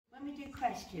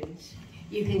questions,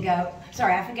 you can go,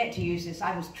 sorry, I forget to use this,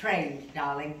 I was trained,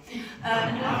 darling.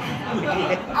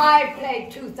 I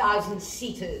played 2,000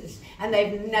 seaters, and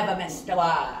they've never missed a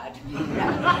word.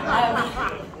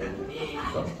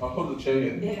 I'll hold the chair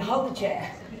in. Yeah, hold the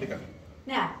chair. Okay.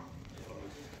 Now,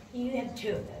 you have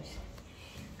two of those.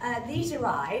 These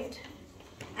arrived,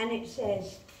 and it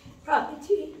says,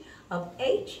 property of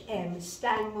H.M.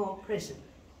 Stanmore Prison,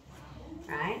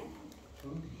 right?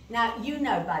 Now, you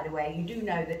know, by the way, you do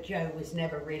know that Jo was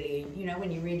never really, you know,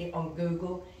 when you read it on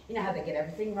Google, you know how they get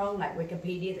everything wrong, like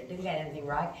Wikipedia, they didn't get anything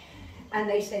right. And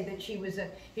they say that she was a,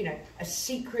 you know, a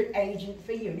secret agent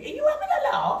for you. Are you having a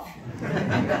laugh?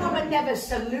 The woman never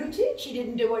saluted, she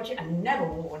didn't do what she, and never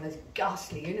wore one of those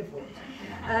ghastly uniforms.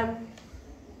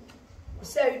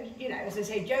 So, you know, as I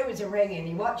say, Jo was a ring and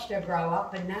you watched her grow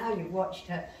up, and now you've watched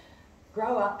her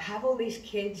grow up, have all these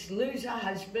kids, lose her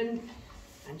husband,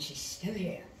 and she's still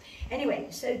here. Anyway,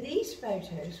 so these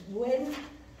photos, when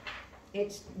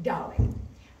it's darling,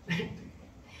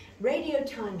 radio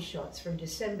time shots from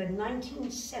December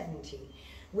 1970,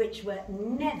 which were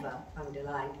never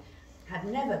underlined, had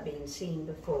never been seen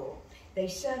before. They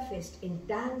surfaced in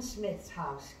Dan Smith's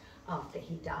house after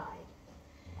he died.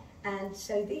 And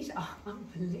so these are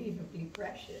unbelievably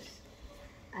precious.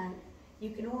 And you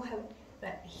can all have,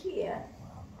 but here,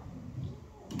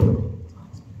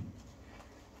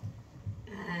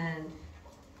 and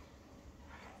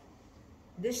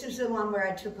this is the one where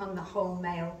I took on the whole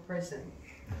male prison.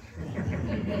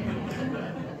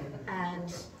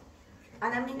 and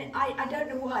I mean, I don't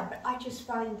know why, but I just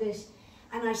find this,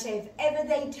 and I say, if ever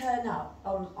they turn up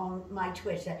on my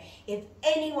Twitter, if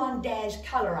anyone dares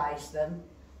colorize them,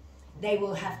 they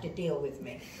will have to deal with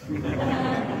me.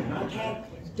 Okay?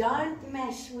 Don't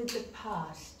mess with the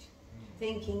past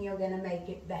thinking you're going to make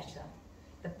it better.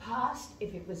 The past,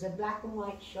 if it was a black and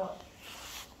white shot,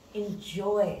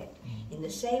 enjoy it. In the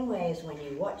same way as when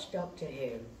you watch Doctor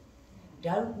Who,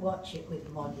 don't watch it with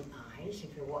modern eyes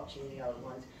if you're watching the old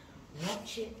ones.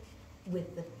 Watch it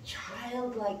with the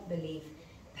childlike belief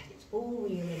that it's all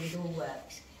real and it all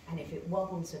works. And if it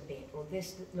wobbles a bit, or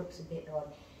this looks a bit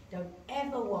odd, don't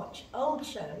ever watch old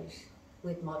shows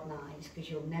with modern eyes, because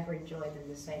you'll never enjoy them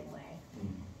the same way.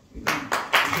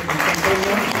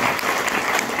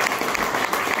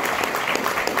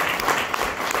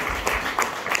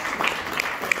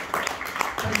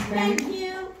 Thank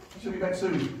you. She'll be back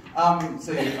soon.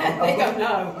 So they don't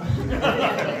know.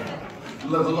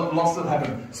 There's lots that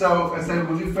happen. So as I said,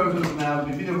 we'll do photos now. There'll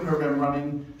be a video program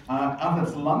running. After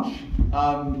it's lunch.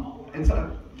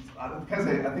 I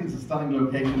think it's a stunning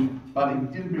location, but if you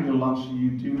didn't bring your lunch,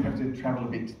 you do have to travel a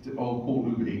bit or call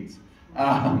Uber Eats.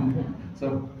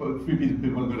 So a few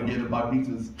people are going to get and buy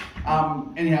pizzas.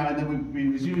 Anyhow, and then we'll be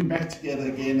resuming back together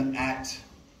again at,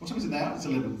 what time is it now? It's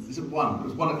 11. Is it 1? It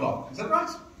was 1 o'clock. Is that right?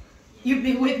 You've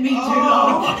been with me too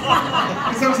long.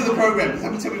 It's over to the program. Does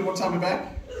someone tell me what time we're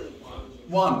back?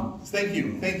 1. Thank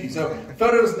you. Thank you. So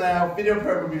photos now, video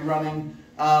program will be running.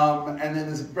 And then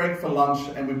there's a break for lunch,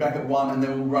 and we're back at 1, and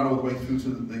then we'll run all the way through to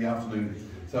the afternoon.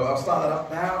 So I'll start that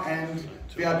up now, and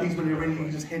VIPs, when you're ready, you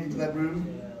can just head into that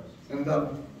room, and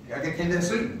I'll get Ken there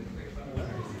soon.